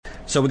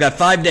So we got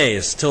 5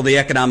 days till the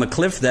economic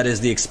cliff, that is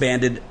the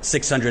expanded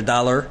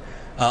 $600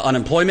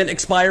 unemployment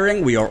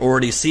expiring. We are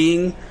already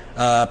seeing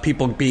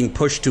people being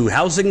pushed to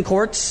housing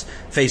courts,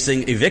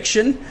 facing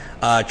eviction.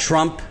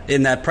 Trump,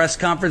 in that press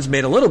conference,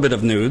 made a little bit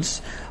of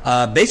news,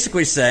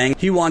 basically saying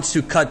he wants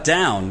to cut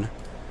down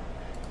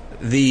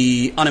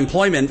the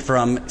unemployment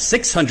from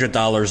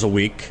 $600 a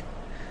week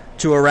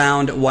to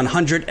around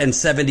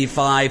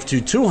 $175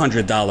 to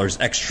 $200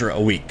 extra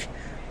a week.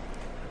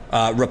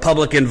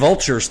 Republican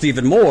vulture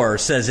Stephen Moore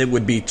says it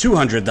would be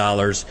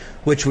 $200,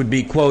 which would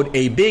be, quote,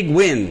 a big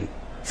win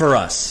for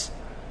us.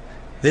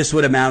 This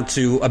would amount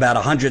to about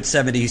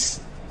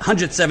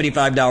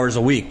 $175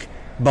 a week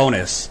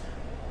bonus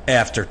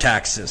after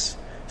taxes.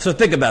 So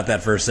think about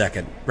that for a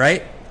second,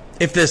 right?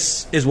 If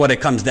this is what it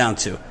comes down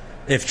to.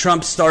 If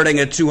Trump's starting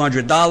at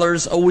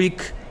 $200 a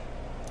week,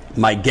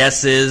 my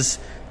guess is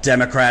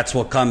Democrats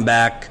will come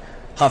back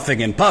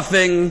huffing and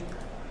puffing.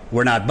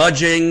 We're not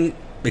budging.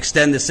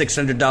 Extend the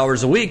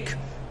 $600 a week.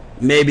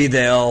 Maybe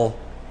they'll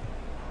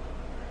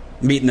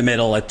meet in the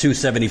middle at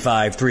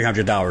 $275,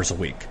 $300 a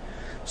week.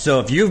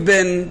 So if you've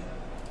been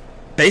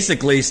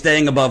basically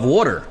staying above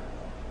water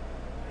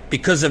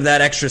because of that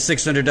extra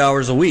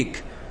 $600 a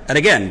week, and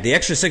again, the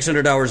extra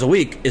 $600 a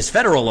week is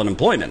federal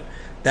unemployment.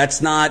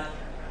 That's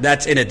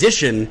in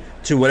addition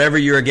to whatever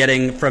you're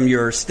getting from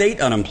your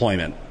state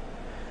unemployment.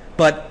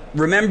 But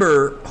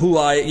remember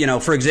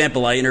for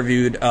example, I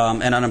interviewed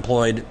an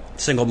unemployed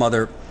single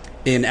mother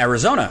in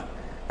Arizona.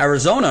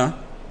 Arizona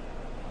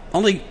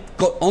only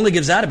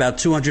gives out about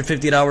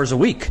 $250 a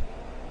week.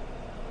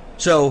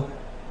 So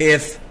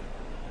if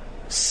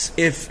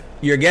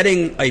you're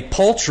getting a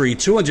paltry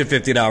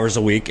 $250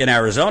 a week in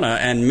Arizona,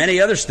 and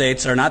many other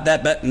states are not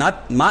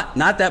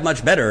that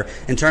much better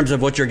in terms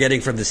of what you're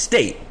getting from the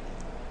state.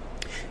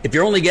 If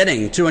you're only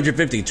getting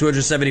 $250,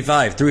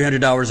 $275,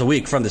 $300 a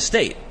week from the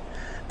state,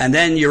 and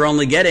then you're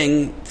only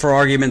getting, for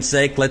argument's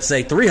sake, let's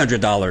say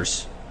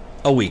 $300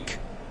 a week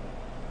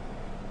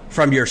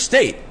from your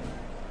state,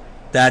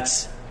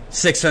 that's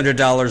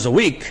 $600 a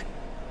week,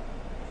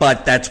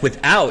 but that's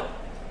without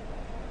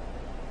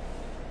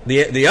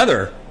the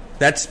other.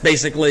 That's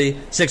basically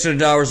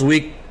 $600 a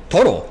week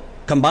total,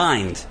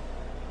 combined,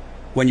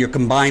 when you're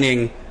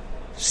combining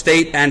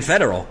state and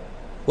federal.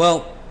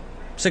 Well,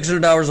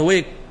 $600 a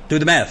week, do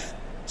the math.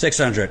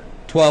 $600,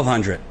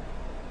 $1,200,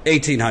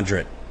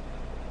 $1,800,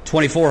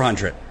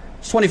 $2,400.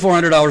 It's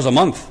 $2,400 a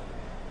month.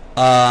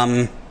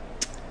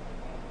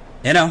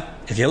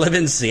 If you live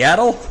in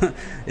Seattle,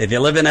 if you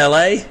live in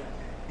LA,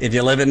 if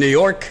you live in New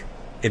York,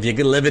 if you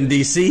live in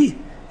DC,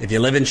 if you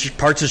live in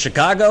parts of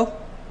Chicago,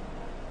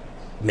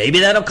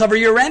 maybe that'll cover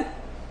your rent.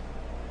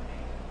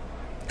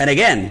 And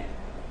again,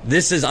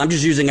 I'm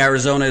just using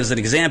Arizona as an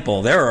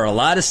example. There are a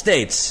lot of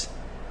states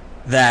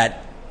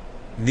that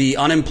the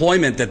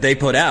unemployment that they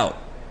put out,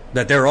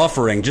 that they're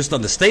offering just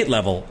on the state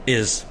level,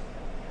 is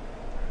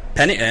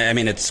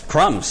it's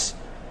crumbs.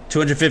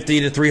 $250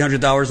 to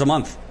 $300 a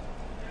month.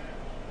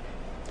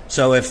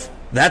 So if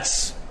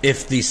the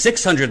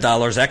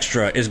 $600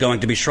 extra is going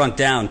to be shrunk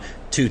down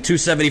to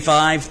 $275,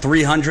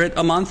 $300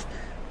 a month,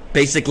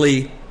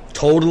 basically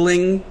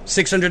totaling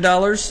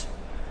 $600,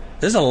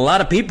 there's a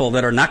lot of people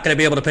that are not going to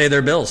be able to pay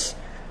their bills,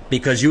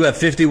 because you have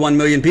 51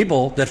 million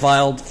people that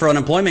filed for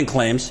unemployment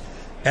claims.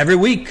 Every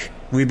week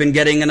we've been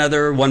getting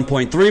another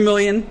 1.3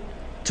 million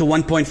to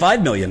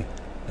 1.5 million.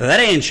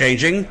 That ain't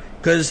changing,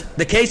 because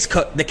the case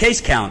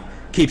count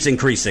keeps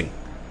increasing.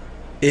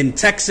 In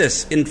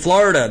Texas, in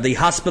Florida, the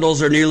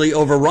hospitals are nearly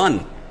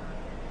overrun.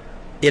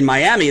 In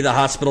Miami, the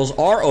hospitals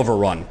are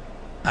overrun.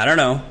 I don't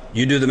know.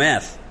 You do the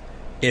math.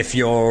 If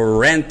your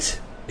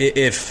rent,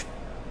 if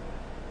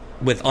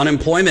with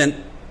unemployment,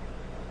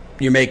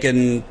 you're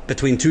making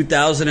between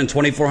 $2,000 and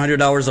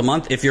 $2,400 a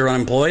month if you're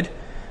unemployed,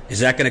 is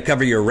that going to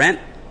cover your rent?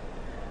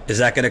 Is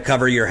that going to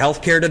cover your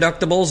health care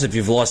deductibles if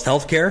you've lost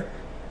health care?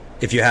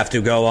 If you have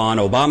to go on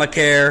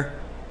Obamacare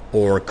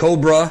or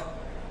COBRA?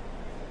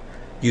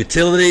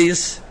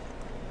 Utilities,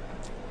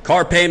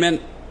 car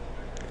payment,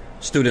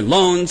 student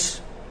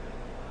loans.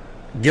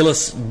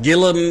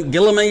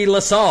 Gillamy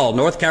LaSalle,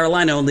 North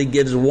Carolina, only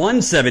gives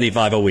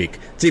 $175 a week.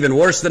 It's even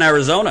worse than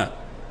Arizona.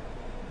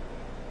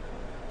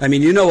 I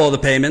mean, you know all the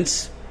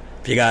payments.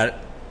 If you got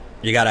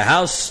a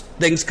house,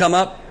 things come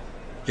up.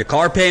 Your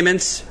car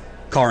payments,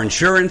 car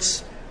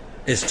insurance.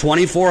 Is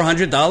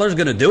 $2,400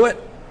 going to do it?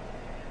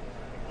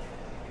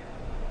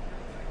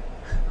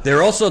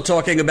 They're also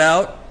talking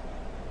about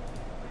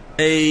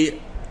a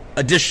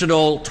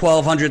additional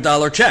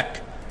 $1,200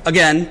 check.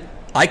 Again,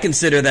 I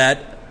consider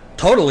that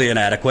totally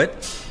inadequate.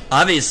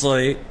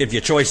 Obviously, if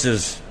your choice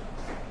is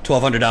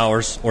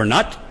 $1,200 or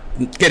not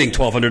getting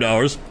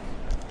 $1,200,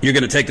 you're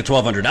going to take the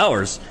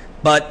 $1,200.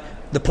 But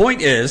the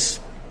point is,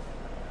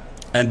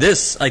 and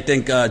this, I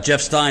think Jeff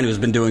Stein, who's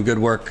been doing good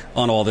work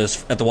on all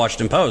this at the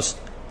Washington Post,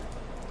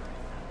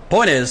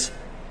 point is,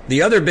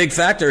 the other big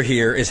factor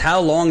here is how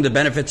long the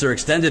benefits are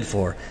extended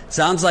for.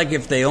 Sounds like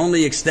if they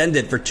only extend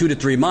it for 2 to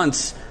 3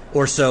 months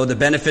or so, the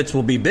benefits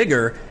will be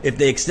bigger. If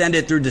they extend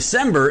it through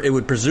December, it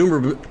would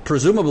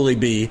presumably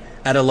be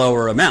at a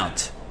lower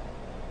amount.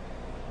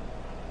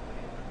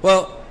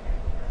 Well,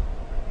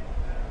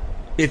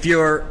 if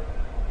you're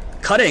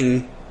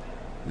cutting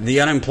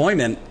the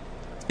unemployment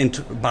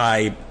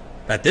by,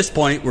 at this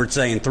point, we're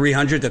saying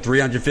 $300 to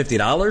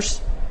 $350,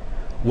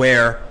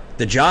 where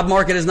the job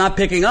market is not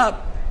picking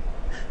up,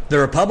 the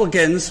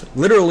Republicans,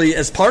 literally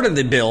as part of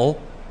the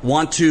bill,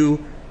 want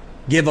to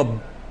give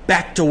a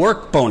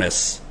back-to-work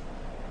bonus.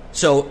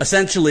 So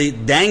essentially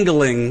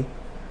dangling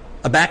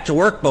a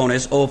back-to-work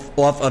bonus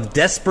off of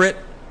desperate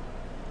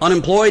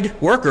unemployed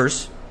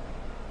workers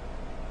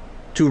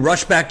to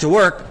rush back to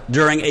work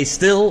during a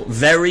still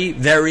very,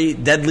 very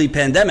deadly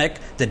pandemic.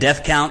 The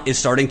death count is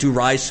starting to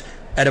rise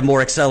at a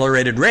more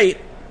accelerated rate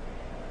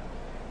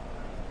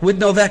with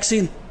no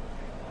vaccine.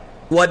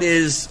 What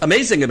is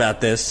amazing about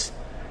this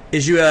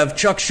is you have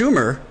Chuck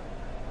Schumer.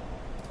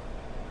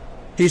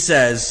 He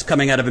says,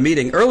 coming out of a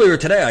meeting, earlier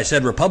today I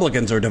said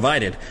Republicans are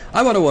divided.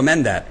 I want to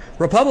amend that.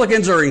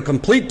 Republicans are in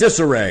complete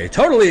disarray,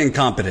 totally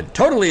incompetent,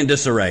 totally in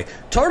disarray,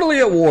 totally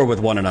at war with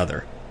one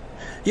another.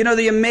 You know,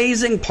 the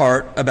amazing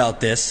part about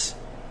this,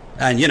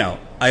 and you know,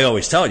 I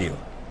always tell you,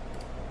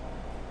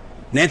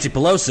 Nancy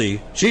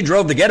Pelosi, she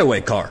drove the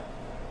getaway car.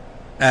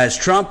 As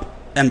Trump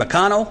and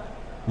McConnell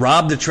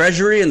robbed the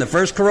Treasury in the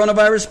first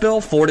coronavirus bill,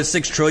 $4 to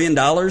 $6 trillion,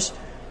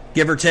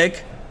 give or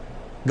take,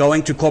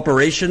 going to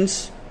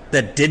corporations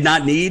that did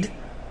not need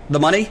the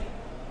money,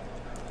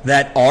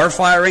 that are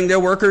firing their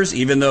workers,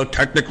 even though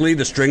technically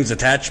the strings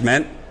attached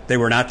meant they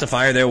were not to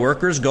fire their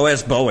workers. Go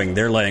ask Boeing.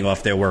 They're laying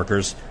off their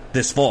workers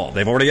this fall.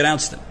 They've already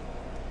announced it.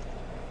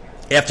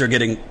 After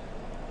getting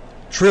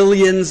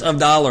trillions of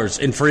dollars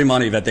in free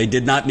money that they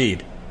did not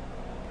need.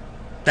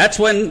 That's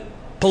when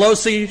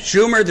Pelosi,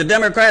 Schumer, the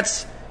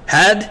Democrats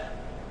had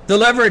the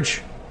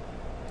leverage.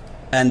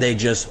 And they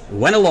just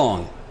went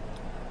along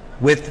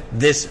with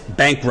this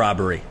bank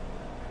robbery.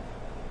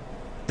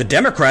 The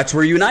Democrats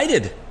were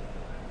united.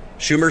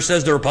 Schumer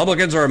says the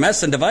Republicans are a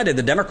mess and divided.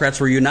 The Democrats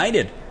were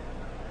united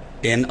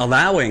in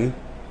allowing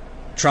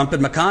Trump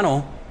and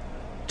McConnell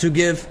to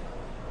give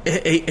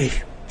a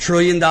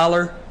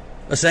trillion-dollar,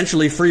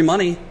 essentially free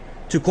money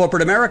to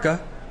corporate America,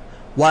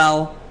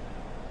 while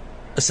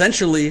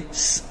essentially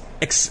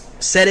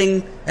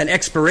setting an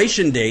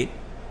expiration date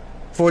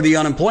for the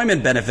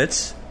unemployment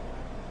benefits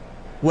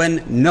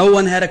when no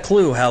one had a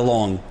clue how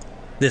long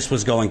this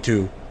was going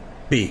to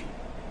be.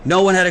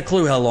 No one had a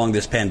clue how long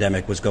this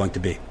pandemic was going to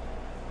be.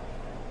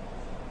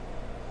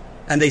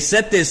 And they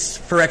set this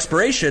for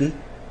expiration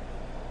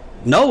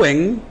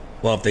knowing,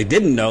 well, if they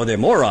didn't know, they're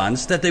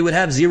morons, that they would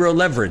have zero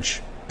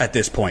leverage at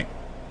this point.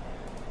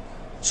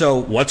 So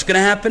what's going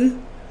to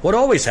happen? What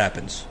always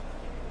happens?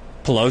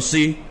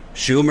 Pelosi,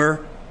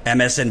 Schumer,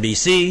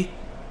 MSNBC,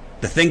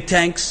 the think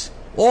tanks,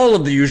 all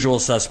of the usual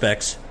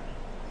suspects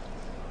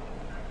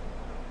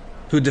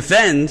who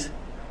defend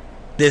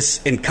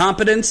this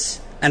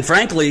incompetence and,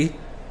 frankly,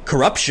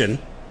 corruption,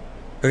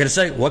 are going to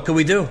say, what can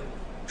we do?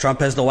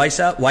 Trump has the White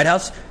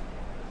House.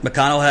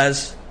 McConnell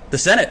has the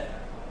Senate.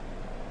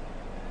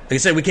 They can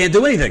say, we can't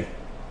do anything.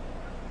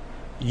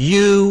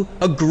 You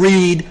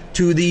agreed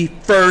to the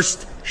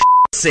first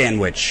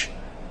sandwich.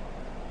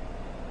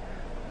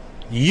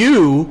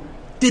 You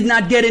did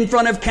not get in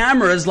front of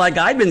cameras like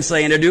I've been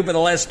saying to do for the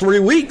last 3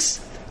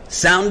 weeks,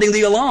 sounding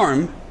the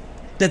alarm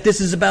that this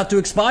is about to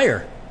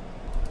expire.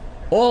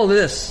 All of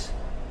this,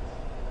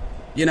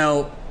 you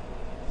know,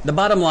 the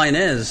bottom line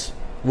is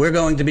we're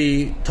going to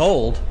be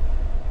told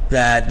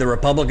that the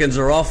Republicans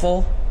are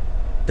awful.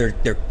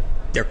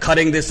 They're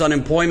cutting this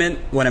unemployment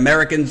when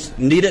Americans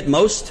need it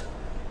most.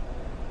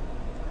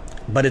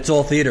 But it's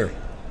all theater,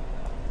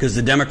 because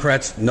the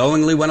Democrats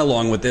knowingly went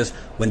along with this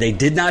when they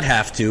did not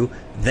have to.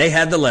 They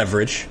had the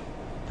leverage.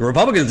 The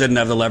Republicans didn't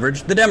have the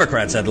leverage. The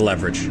Democrats had the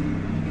leverage.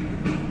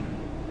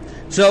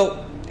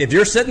 So if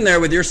you're sitting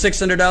there with your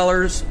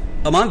 $600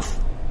 a month,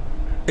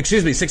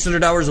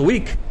 $600 a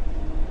week,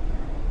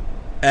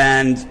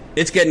 and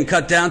it's getting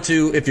cut down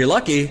to, if you're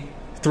lucky,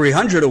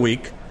 $300 a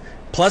week,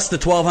 plus the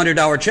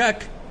 $1,200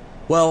 check,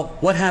 well,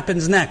 what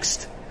happens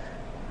next?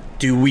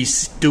 Do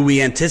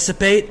we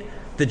anticipate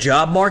the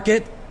job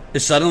market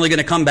is suddenly going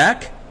to come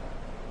back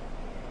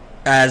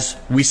as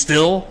we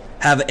still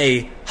have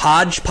a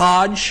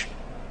hodgepodge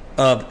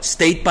of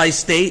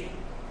state-by-state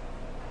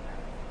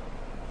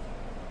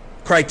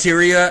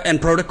criteria and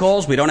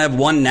protocols? We don't have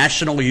one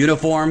national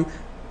uniform,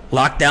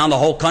 lock down the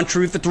whole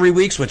country for 3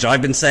 weeks, which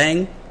I've been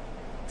saying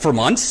for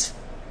months.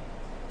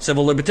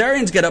 Civil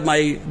libertarians get up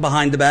my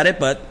behind about it,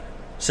 but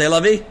c'est la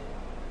vie.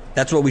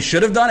 That's what we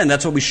should have done, and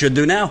that's what we should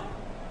do now.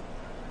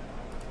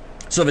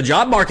 So the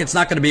job market's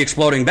not going to be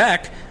exploding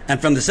back, and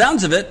from the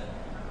sounds of it,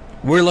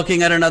 we're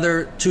looking at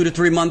another 2 to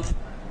 3 month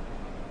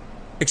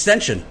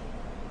extension.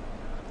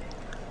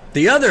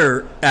 The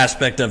other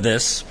aspect of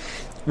this,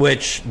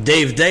 which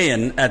Dave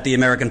Dayen at the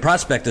American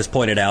Prospect has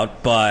pointed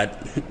out,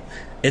 but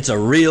it's a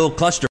real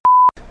cluster.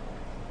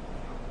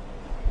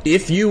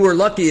 If you were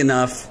lucky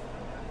enough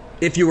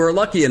to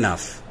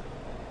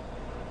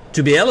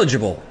be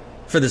eligible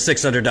for the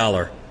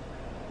 $600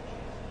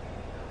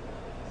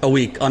 a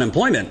week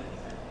unemployment,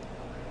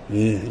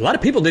 a lot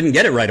of people didn't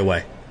get it right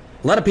away.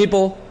 A lot of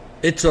people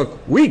It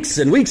took weeks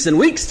and weeks and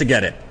weeks to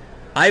get it.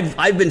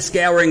 I've been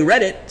scouring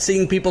Reddit,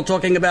 seeing people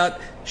talking about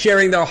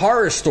sharing their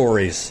horror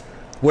stories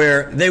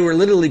where they were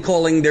literally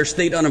calling their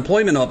state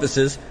unemployment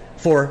offices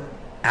for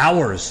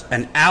hours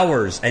and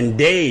hours and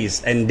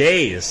days and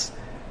days.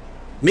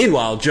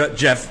 Meanwhile,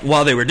 Jeff,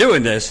 while they were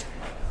doing this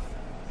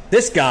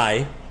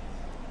guy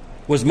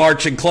was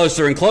marching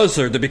closer and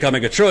closer to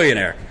becoming a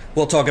trillionaire.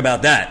 We'll talk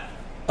about that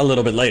a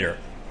little bit later.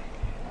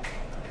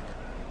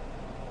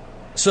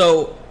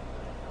 So,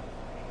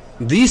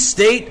 these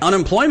state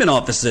unemployment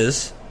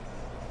offices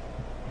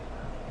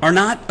are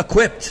not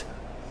equipped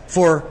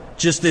for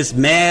just this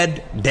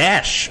mad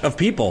dash of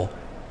people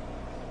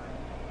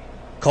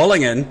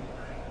calling in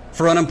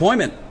for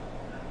unemployment.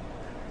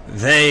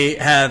 They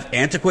have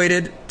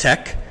antiquated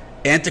tech,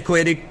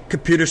 antiquated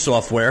computer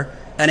software,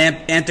 and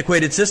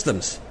antiquated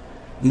systems.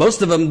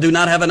 Most of them do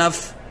not have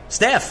enough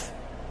staff.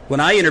 When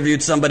I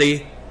interviewed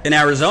somebody in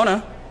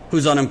Arizona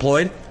who's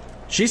unemployed,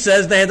 she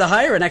says they had to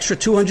hire an extra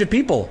 200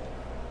 people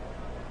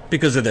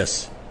because of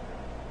this.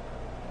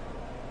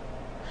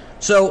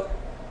 So,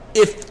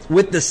 if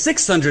with the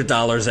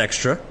 $600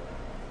 extra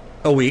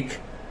a week,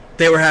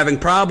 they were having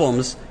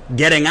problems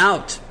getting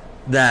out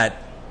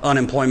that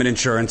unemployment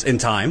insurance in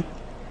time,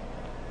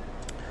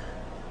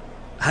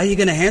 how are you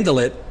going to handle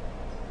it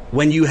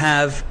when you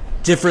have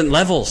different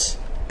levels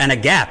and a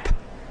gap?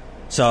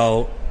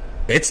 So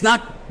they're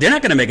not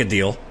going to make a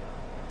deal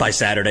by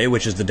Saturday,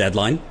 which is the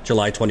deadline.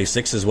 July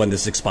 26th is when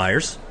this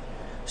expires.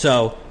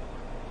 So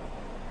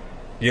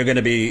you're going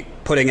to be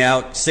putting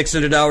out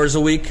 $600 a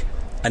week,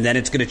 and then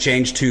it's going to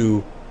change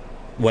to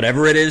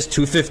whatever it is,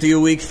 $250 a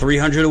week,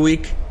 $300 a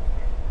week.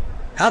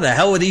 How the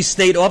hell are these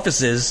state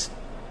offices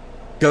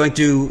going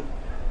to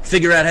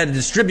figure out how to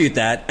distribute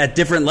that at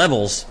different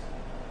levels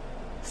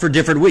for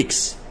different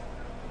weeks?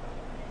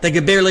 They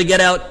could barely get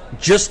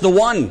out just the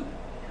one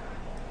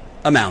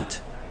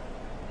amount.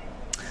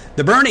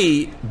 The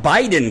Bernie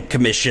Biden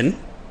Commission,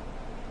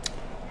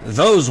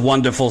 those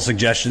wonderful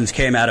suggestions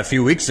came out a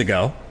few weeks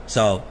ago,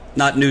 so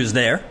not news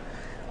there.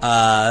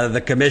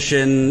 The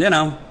commission,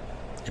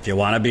 if you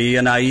want to be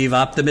a naive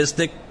optimist,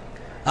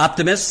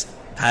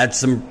 had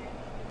some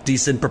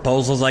decent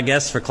proposals, I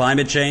guess, for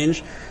climate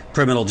change.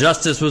 Criminal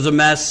justice was a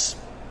mess.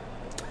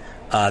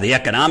 The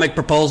economic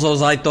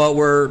proposals I thought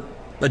were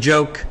a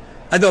joke.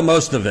 I thought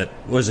most of it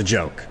was a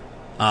joke.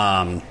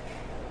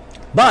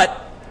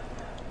 But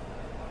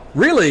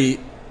really,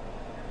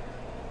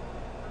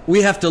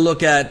 we have to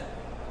look at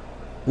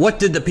what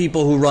did the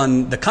people who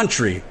run the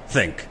country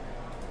think?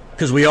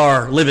 Because we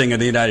are living in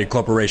the United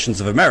Corporations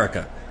of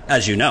America,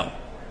 as you know.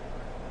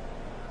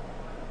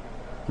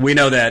 We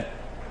know that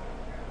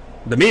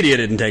the media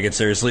didn't take it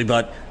seriously,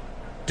 but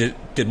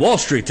did Wall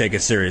Street take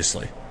it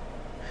seriously?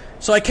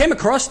 So I came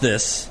across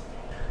this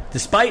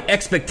despite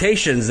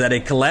expectations that a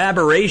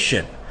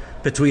collaboration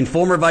between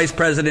former Vice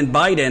President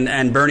Biden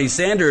and Bernie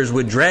Sanders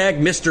would drag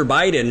Mr.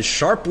 Biden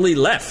sharply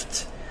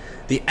left.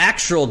 The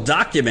actual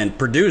document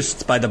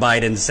produced by the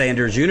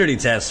Biden-Sanders Unity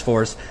Task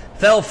Force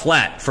fell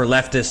flat for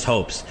leftist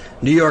hopes,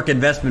 New York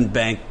investment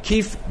bank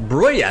Keefe,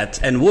 Bruyette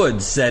and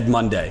Woods said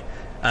Monday.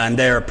 And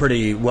they're a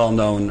pretty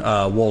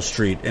well-known Wall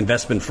Street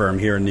investment firm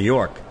here in New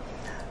York.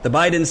 The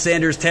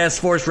Biden-Sanders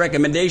Task Force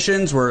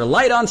recommendations were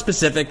light on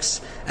specifics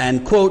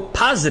and, quote,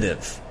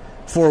 positive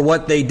for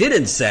what they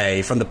didn't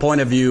say from the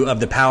point of view of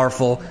the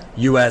powerful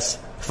U.S.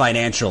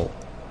 financial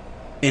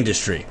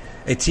industry.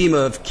 A team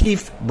of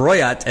Keefe,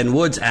 Bruyette, and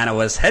Woods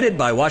analysts headed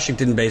by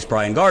Washington-based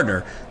Brian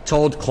Gardner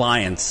told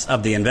clients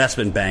of the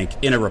investment bank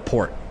in a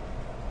report.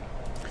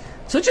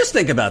 So just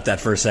think about that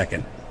for a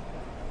second.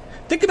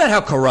 Think about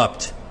how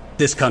corrupt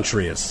this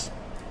country is.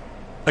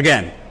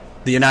 Again,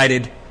 the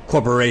United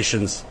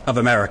Corporations of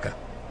America.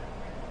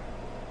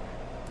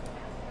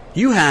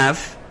 You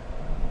have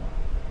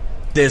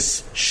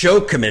this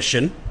show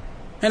commission.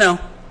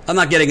 I'm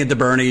not getting into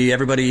Bernie.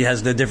 Everybody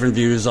has the different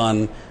views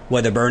on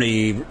whether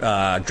Bernie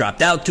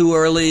dropped out too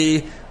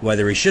early,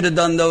 whether he should have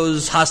done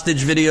those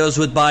hostage videos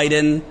with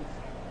Biden.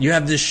 You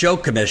have this show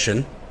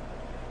commission.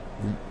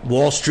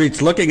 Wall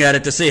Street's looking at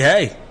it to see,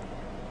 hey,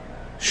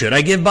 should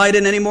I give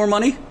Biden any more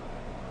money?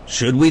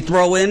 Should we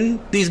throw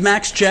in these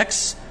max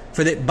checks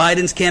for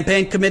Biden's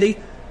campaign committee,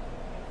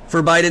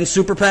 for Biden's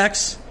super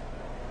PACs?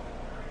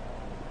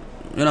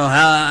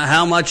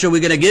 How much are we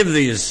going to give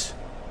these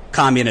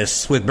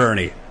communists with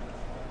Bernie?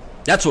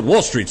 That's what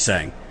Wall Street's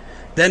saying.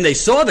 Then they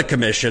saw the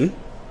commission.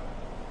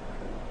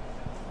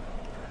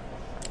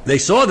 They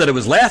saw that it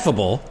was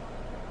laughable.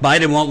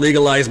 Biden won't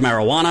legalize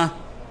marijuana.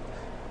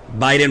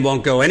 Biden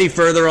won't go any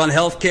further on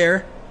health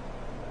care.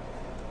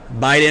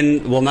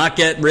 Biden will not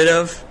get rid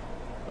of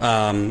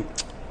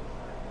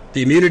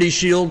the immunity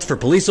shield for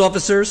police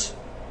officers.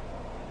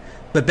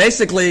 But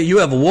basically, you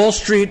have Wall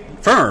Street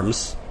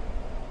firms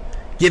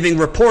giving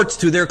reports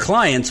to their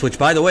clients, which,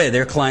 by the way,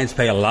 their clients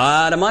pay a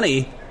lot of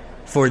money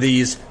for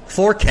these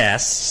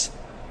forecasts.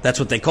 That's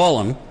what they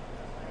call them.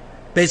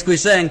 Basically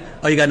saying,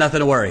 oh, you got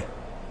nothing to worry.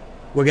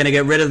 We're going to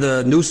get rid of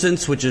the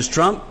nuisance, which is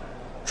Trump.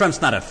 Trump's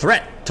not a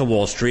threat to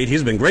Wall Street.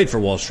 He's been great for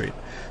Wall Street.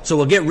 So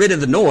we'll get rid of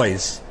the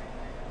noise.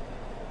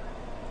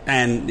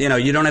 And,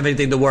 you don't have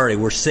anything to worry.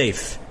 We're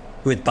safe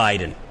with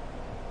Biden.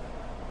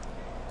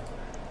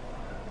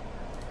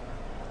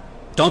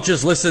 Don't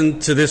just listen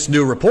to this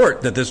new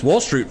report that this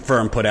Wall Street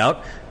firm put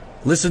out.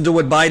 Listen to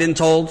what Biden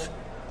told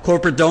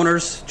corporate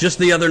donors just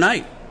the other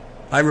night.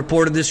 I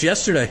reported this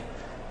yesterday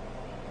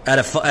at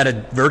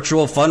a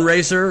virtual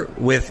fundraiser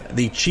with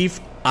the chief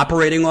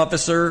operating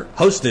officer,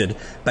 hosted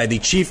by the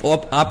chief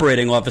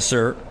operating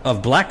officer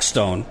of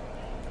Blackstone.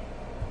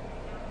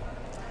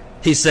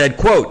 He said,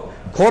 quote,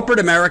 "Corporate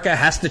America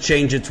has to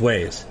change its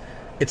ways.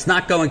 It's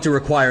not going to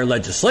require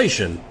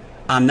legislation.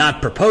 I'm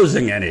not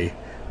proposing any.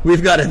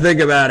 We've got to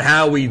think about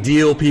how we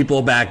deal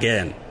people back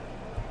in."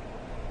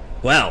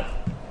 Well,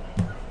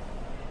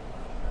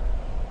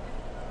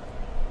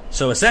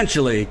 so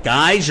essentially,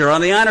 guys, you're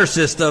on the honor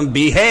system.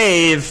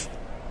 Behave.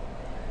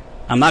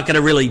 I'm not going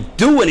to really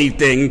do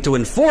anything to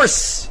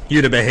enforce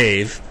you to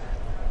behave.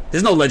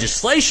 There's no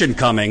legislation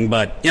coming,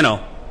 but,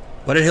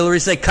 what did Hillary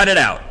say? Cut it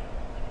out.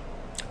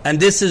 And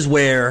this is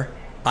where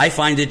I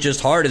find it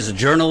just hard as a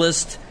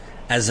journalist,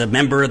 as a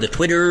member of the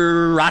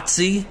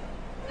Twitterazzi.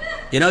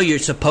 You're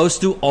supposed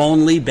to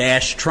only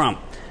bash Trump.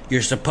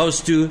 You're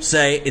supposed to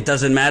say it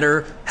doesn't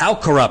matter how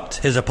corrupt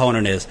his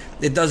opponent is.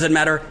 It doesn't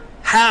matter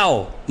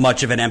how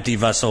much of an empty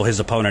vessel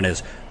his opponent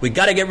is. We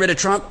got to get rid of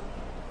Trump.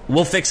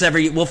 We'll fix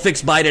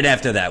Biden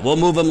after that. We'll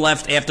move him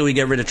left after we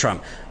get rid of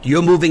Trump.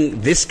 You're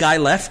moving this guy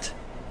left?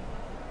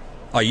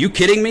 Are you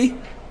kidding me?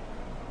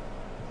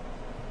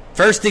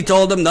 First he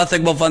told them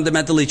nothing will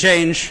fundamentally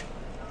change.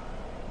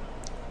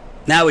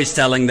 Now he's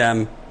telling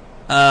them,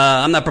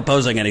 I'm not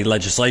proposing any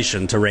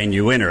legislation to rein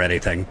you in or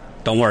anything.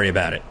 Don't worry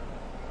about it.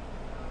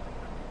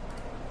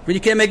 But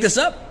you can't make this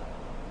up.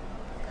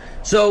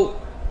 So,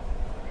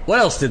 what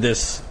else did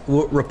this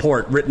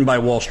report written by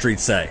Wall Street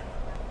say?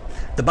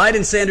 The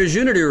Biden-Sanders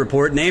Unity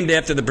Report, named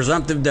after the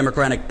presumptive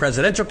Democratic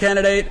presidential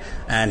candidate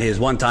and his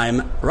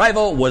one-time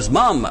rival, was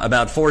mum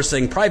about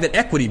forcing private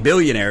equity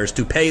billionaires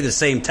to pay the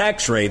same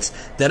tax rates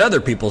that other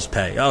people's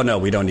pay. Oh, no,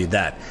 we don't need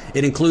that.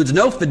 It includes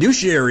no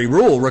fiduciary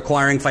rule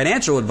requiring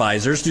financial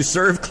advisors to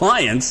serve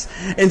clients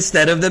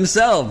instead of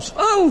themselves.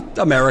 Oh,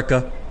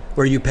 America,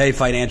 where you pay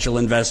financial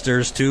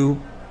investors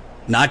to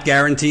not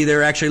guarantee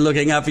they're actually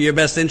looking out for your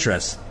best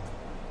interests.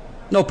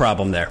 No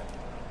problem there.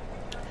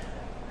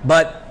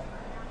 But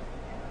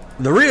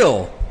the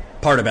real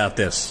part about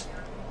this,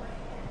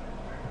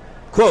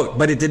 quote,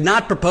 "But it did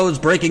not propose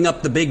breaking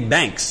up the big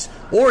banks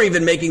or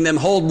even making them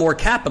hold more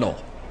capital,"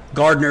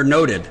 Gardner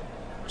noted.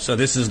 So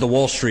this is the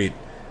Wall Street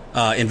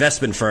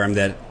investment firm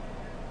that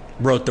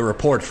wrote the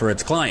report for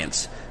its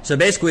clients. So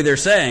basically they're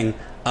saying,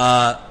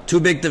 too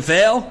big to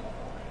fail?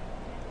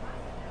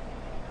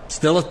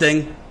 Still a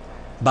thing.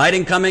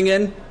 Biden coming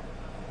in,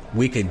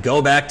 we could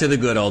go back to the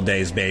good old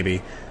days,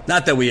 baby.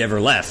 Not that we ever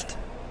left.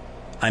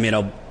 I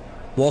mean,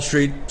 Wall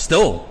Street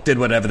still did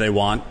whatever they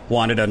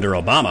wanted under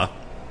Obama.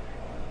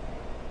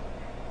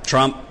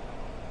 Trump,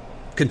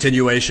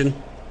 continuation.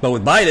 But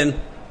with Biden,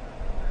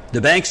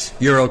 the banks,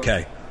 you're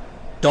okay.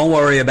 Don't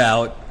worry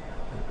about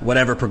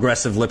whatever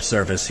progressive lip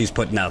service he's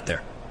putting out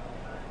there.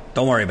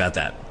 Don't worry about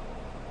that.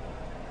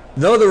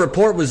 Though the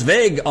report was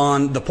vague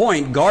on the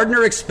point,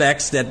 Gardner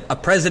expects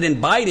that President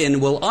Biden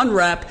will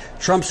unwrap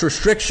Trump's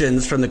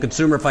restrictions from the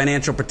Consumer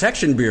Financial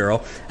Protection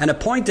Bureau and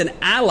appoint an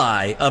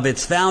ally of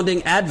its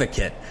founding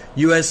advocate,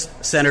 U.S.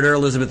 Senator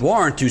Elizabeth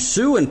Warren, to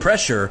sue and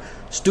pressure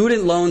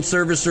student loan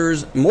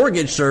servicers,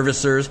 mortgage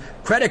servicers,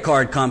 credit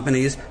card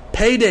companies,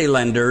 payday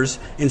lenders,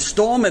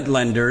 installment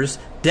lenders,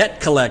 debt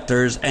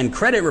collectors, and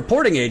credit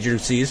reporting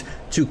agencies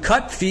to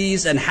cut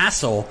fees and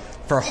hassle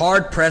for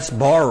hard-pressed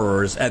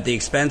borrowers at the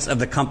expense of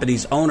the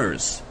company's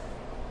owners.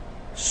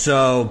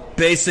 So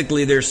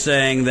basically they're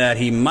saying that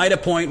he might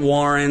appoint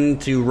Warren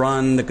to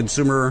run the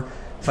Consumer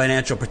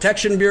Financial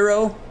Protection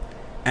Bureau,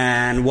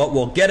 and what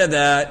we'll get of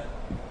that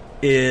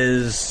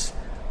is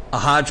a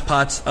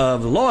hodgepodge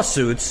of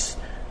lawsuits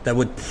that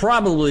would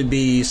probably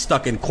be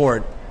stuck in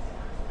court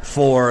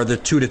for the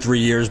 2 to 3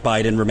 years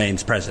Biden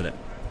remains president.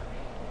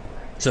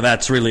 So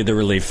that's really the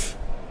relief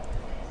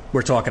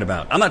we're talking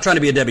about. I'm not trying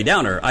to be a Debbie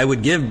Downer. I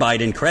would give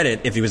Biden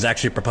credit if he was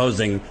actually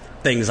proposing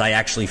things I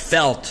actually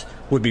felt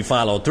would be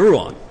followed through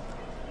on.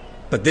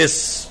 But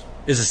this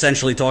is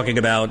essentially talking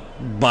about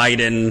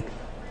Biden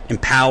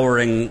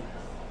empowering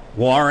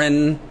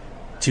Warren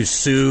to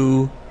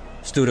sue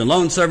student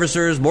loan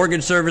servicers,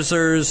 mortgage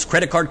servicers,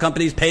 credit card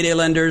companies, payday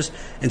lenders,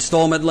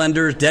 installment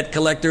lenders, debt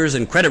collectors,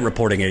 and credit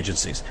reporting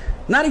agencies.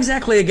 Not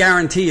exactly a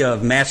guarantee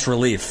of mass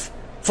relief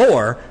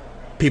for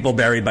people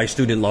buried by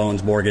student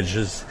loans,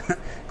 mortgages,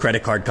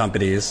 credit card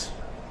companies,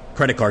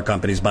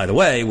 by the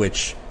way,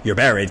 which you're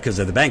buried because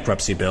of the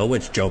bankruptcy bill,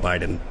 which Joe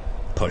Biden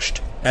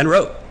pushed and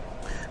wrote.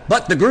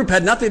 But the group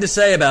had nothing to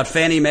say about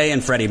Fannie Mae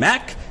and Freddie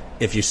Mac.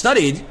 If you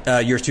studied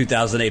your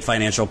 2008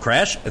 financial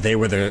crash, they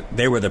were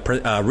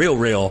the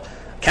real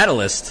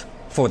catalyst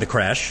for the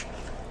crash.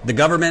 The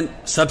government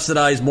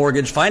subsidized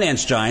mortgage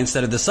finance giants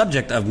that are the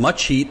subject of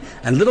much heat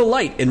and little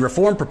light in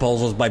reform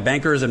proposals by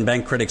bankers and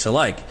bank critics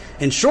alike.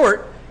 In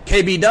short,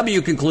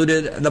 KBW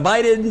concluded the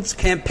Biden's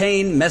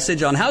campaign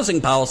message on housing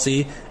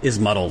policy is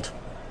muddled.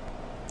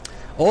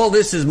 All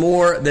this is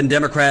more than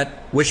Democrat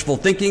wishful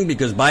thinking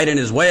because Biden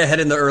is way ahead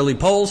in the early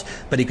polls,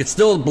 but he could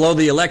still blow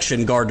the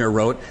election, Gardner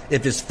wrote,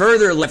 if his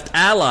further left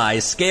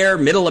allies scare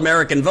middle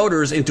American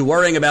voters into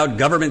worrying about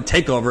government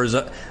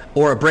takeovers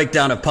or a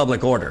breakdown of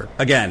public order.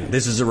 Again,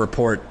 this is a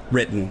report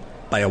written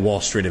by a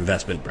Wall Street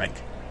investment bank.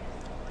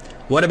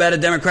 What about a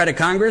Democratic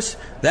Congress?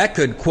 That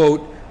could,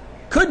 quote,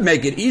 could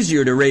make it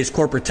easier to raise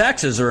corporate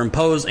taxes or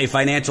impose a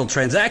financial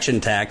transaction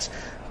tax.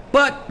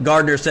 But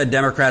Gardner said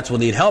Democrats will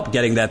need help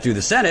getting that through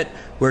the Senate,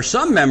 where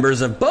some members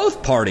of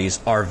both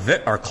parties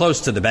are close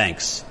to the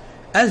banks,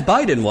 as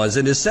Biden was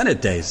in his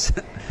Senate days.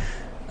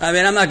 I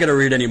mean, I'm not going to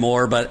read any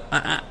more, but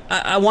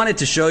I wanted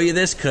to show you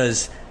this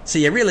because,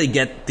 see, you really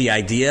get the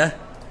idea.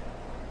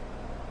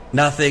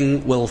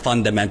 Nothing will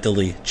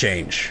fundamentally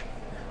change.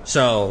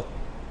 So,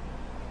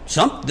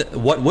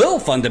 what will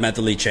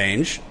fundamentally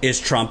change is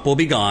Trump will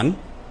be gone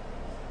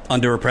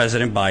under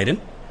President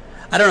Biden.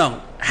 I don't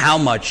know how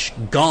much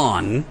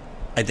gone.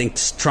 I think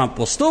Trump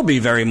will still be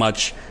very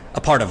much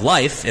a part of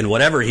life in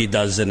whatever he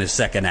does in his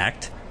second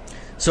act.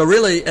 So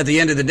really, at the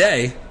end of the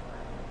day,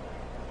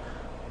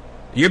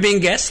 you're being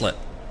gaslit.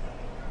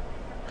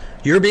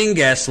 You're being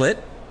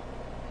gaslit.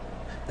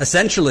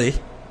 Essentially,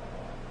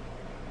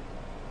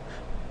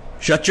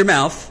 shut your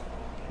mouth.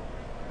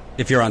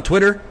 If you're on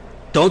Twitter,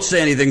 don't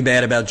say anything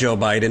bad about Joe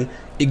Biden.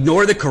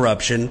 Ignore the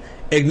corruption.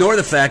 Ignore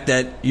the fact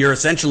that you're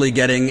essentially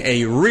getting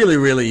a really,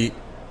 really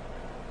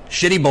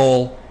shitty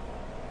bowl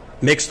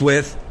mixed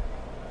with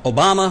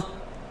Obama,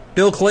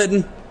 Bill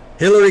Clinton,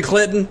 Hillary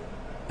Clinton,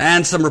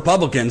 and some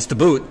Republicans to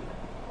boot.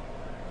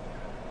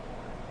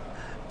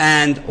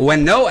 And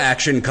when no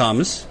action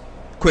comes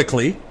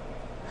quickly,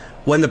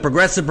 when the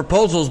progressive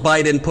proposals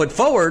Biden put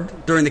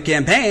forward during the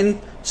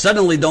campaign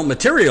suddenly don't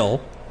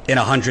material in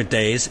 100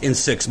 days, in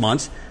 6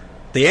 months,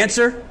 the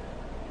answer?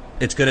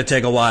 It's going to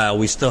take a while.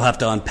 We still have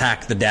to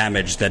unpack the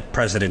damage that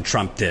President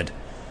Trump did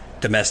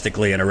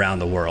domestically and around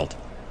the world.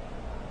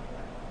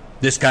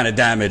 This kind of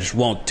damage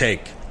won't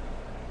take.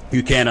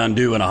 You can't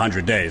undo in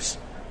 100 days,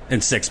 in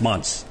 6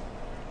 months.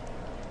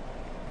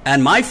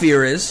 And my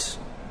fear is,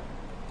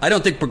 I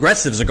don't think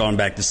progressives are going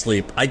back to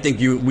sleep. I think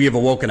we have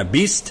awoken a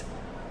beast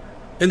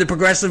in the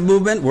progressive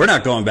movement. We're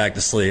not going back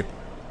to sleep.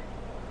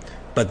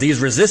 But these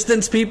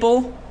resistance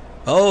people,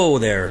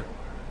 they're,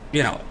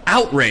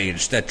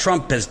 outraged that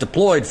Trump has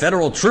deployed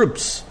federal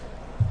troops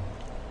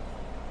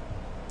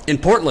in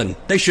Portland.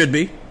 They should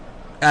be.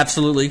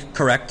 Absolutely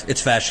correct. It's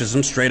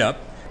fascism, straight up.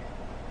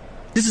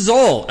 This is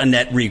all a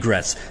net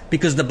regress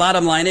because the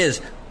bottom line is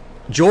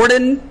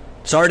Jordan,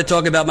 sorry to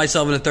talk about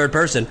myself in the third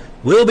person,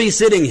 will be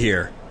sitting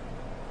here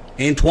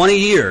in 20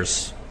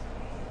 years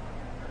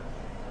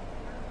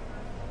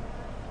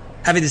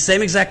having the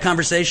same exact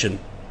conversation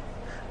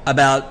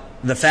about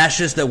the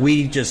fascists that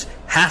we just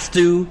have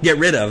to get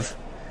rid of,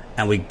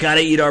 and we got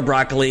to eat our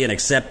broccoli and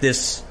accept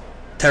this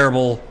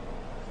terrible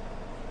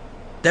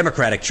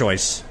Democratic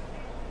choice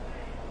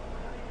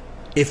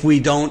if we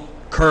don't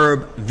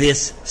curb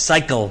this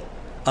cycle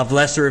of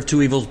lesser of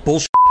two evils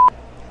bullshit.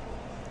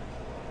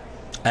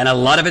 And a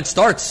lot of it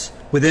starts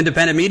with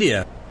independent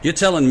media. You're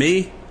telling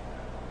me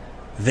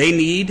they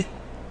need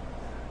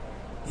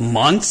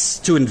months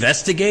to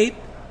investigate?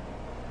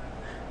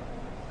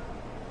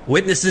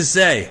 Witnesses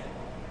say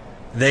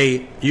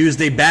they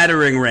used a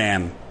battering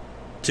ram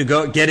to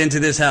go get into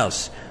this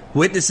house.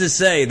 Witnesses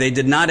say they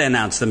did not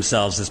announce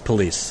themselves as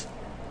police.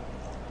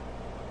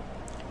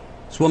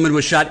 This woman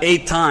was shot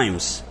 8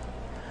 times.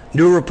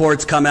 New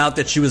reports come out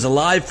that she was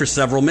alive for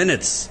several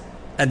minutes,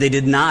 and they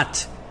did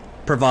not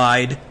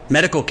provide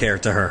medical care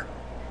to her.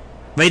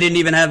 They didn't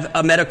even have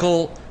a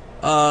medical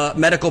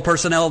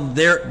personnel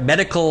there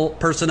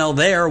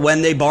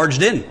when they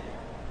barged in.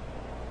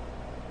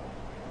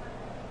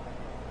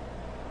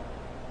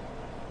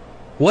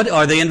 What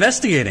are they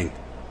investigating?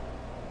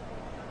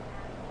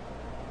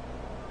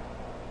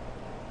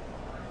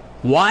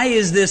 Why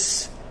is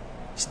this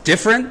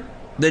different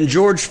than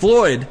George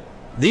Floyd?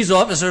 These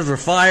officers were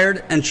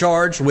fired and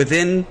charged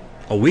within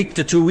a week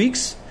to 2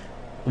 weeks.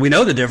 We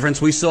know the difference.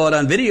 We saw it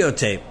on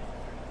videotape.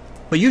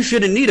 But you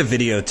shouldn't need a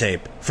videotape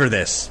for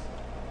this.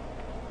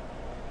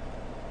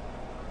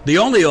 The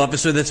only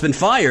officer that's been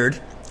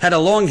fired had a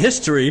long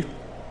history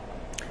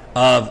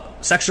of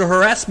sexual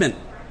harassment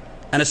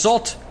and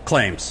assault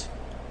claims.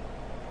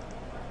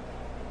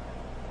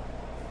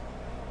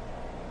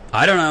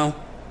 I don't know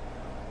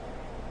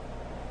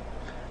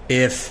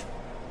if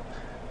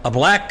a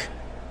black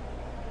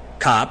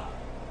cop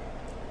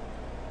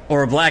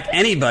or a black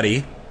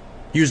anybody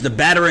used a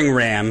battering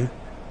ram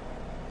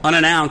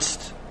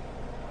unannounced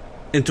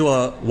into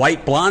a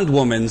white blonde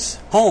woman's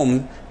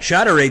home,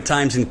 shot her 8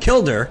 times and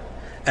killed her,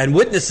 and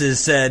witnesses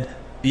said,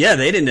 yeah,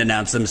 they didn't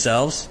announce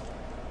themselves.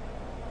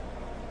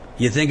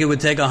 You think it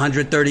would take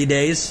 130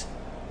 days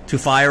to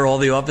fire all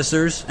the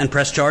officers and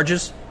press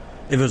charges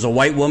if it was a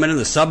white woman in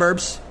the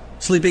suburbs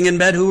sleeping in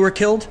bed who were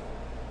killed?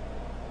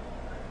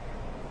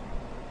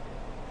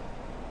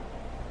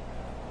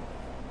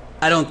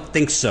 I don't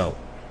think so.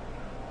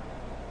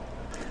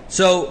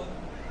 So,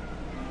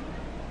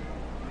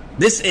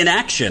 this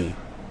inaction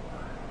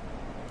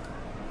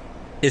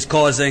is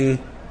causing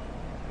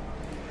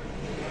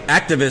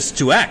activists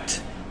to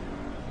act.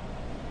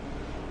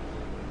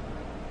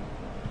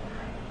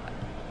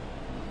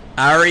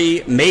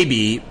 Ari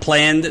Maybe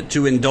planned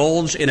to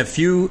indulge in a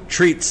few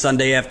treats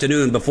Sunday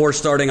afternoon before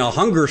starting a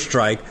hunger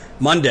strike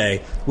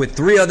Monday with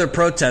 3 other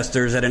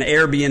protesters at an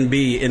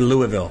Airbnb in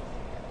Louisville.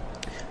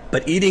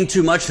 But eating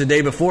too much the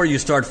day before you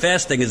start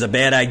fasting is a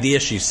bad idea,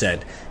 she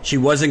said. She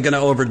wasn't going to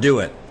overdo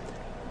it.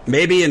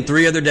 Maybe and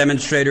 3 other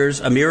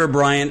demonstrators, Amira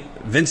Bryant,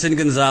 Vincent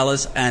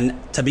Gonzalez, and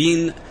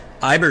Tabine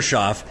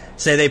Ibershoff,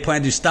 say they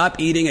plan to stop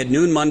eating at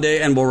noon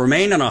Monday and will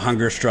remain on a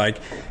hunger strike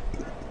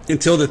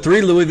until the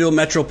 3 Louisville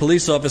Metro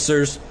police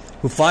officers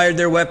who fired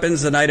their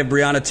weapons the night of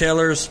Breonna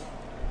Taylor's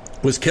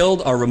was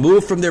killed are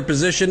removed from their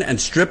position and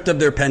stripped of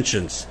their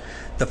pensions.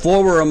 The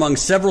 4 were among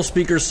several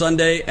speakers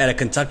Sunday at a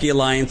Kentucky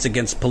Alliance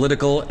Against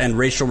Political and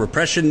Racial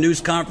Repression news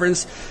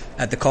conference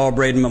at the Carl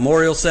Braden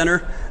Memorial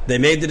Center. They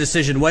made the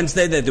decision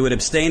Wednesday that they would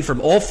abstain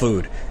from all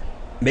food,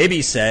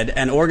 Maybe said,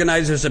 and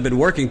organizers have been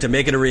working to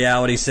make it a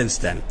reality since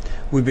then.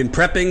 We've been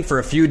prepping for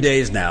a few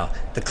days now.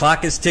 The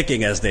clock is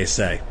ticking, as they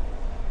say.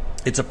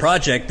 It's a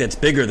project that's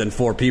bigger than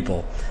 4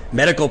 people.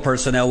 Medical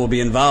personnel will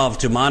be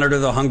involved to monitor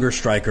the hunger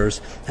strikers,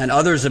 and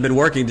others have been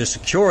working to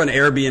secure an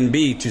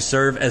Airbnb to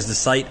serve as the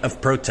site of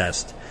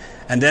protest.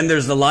 And then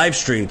there's the live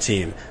stream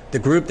team, the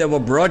group that will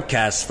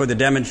broadcast the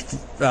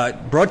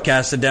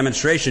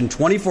demonstration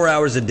 24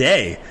 hours a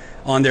day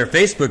on their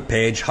Facebook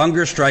page,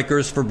 Hunger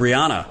Strikers for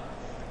Breonna.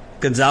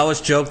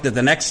 Gonzalez joked that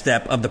the next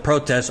step of the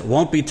protest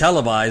won't be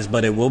televised,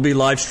 but it will be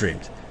live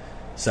streamed.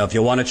 So if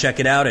you want to check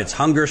it out, it's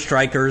Hunger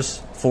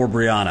Strikers for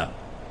Breonna.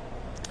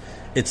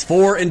 It's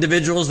 4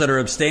 individuals that are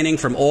abstaining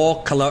from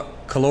all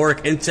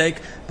caloric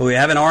intake, but we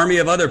have an army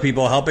of other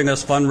people helping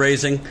us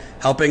fundraising,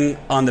 helping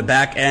on the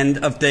back end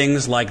of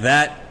things like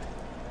that.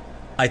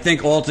 I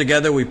think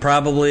altogether we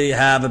probably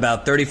have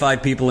about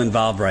 35 people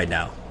involved right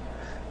now.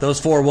 Those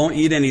 4 won't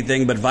eat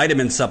anything but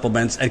vitamin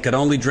supplements and could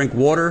only drink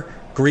water,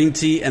 green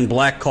tea, and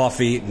black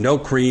coffee, no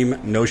cream,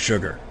 no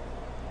sugar.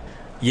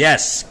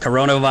 Yes,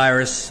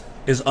 coronavirus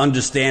is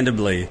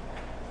understandably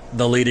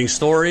the leading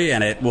story,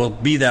 and it will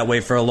be that way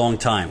for a long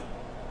time.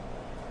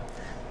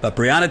 But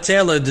Breonna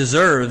Taylor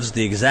deserves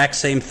the exact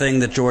same thing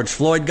that George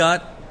Floyd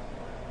got,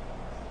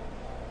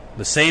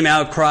 the same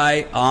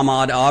outcry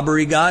Ahmaud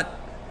Arbery got,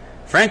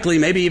 frankly,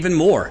 maybe even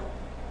more,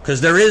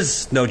 because there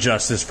is no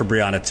justice for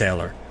Breonna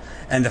Taylor.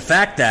 And the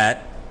fact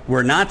that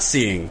we're not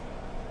seeing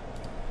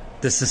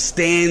the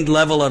sustained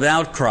level of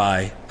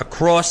outcry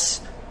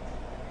across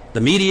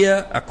the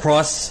media,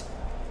 across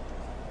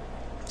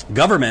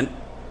government,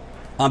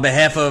 on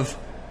behalf of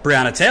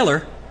Breonna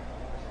Taylor,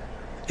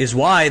 is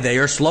why they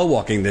are slow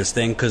walking this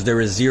thing, because there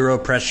is zero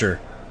pressure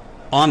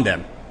on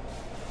them.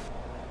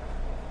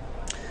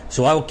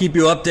 So I will keep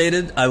you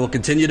updated. I will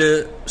continue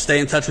to stay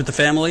in touch with the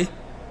family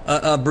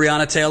of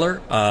Breonna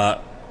Taylor.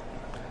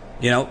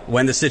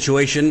 When the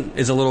situation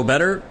is a little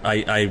better,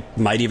 I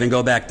might even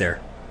go back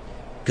there,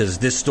 because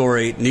this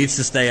story needs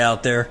to stay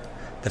out there.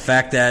 The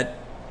fact that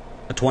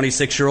a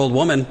 26-year-old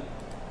woman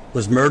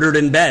was murdered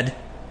in bed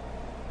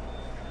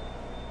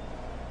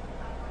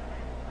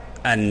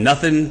and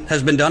nothing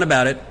has been done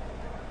about it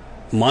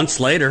months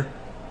later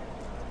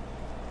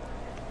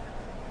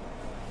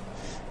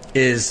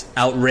is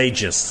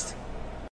outrageous.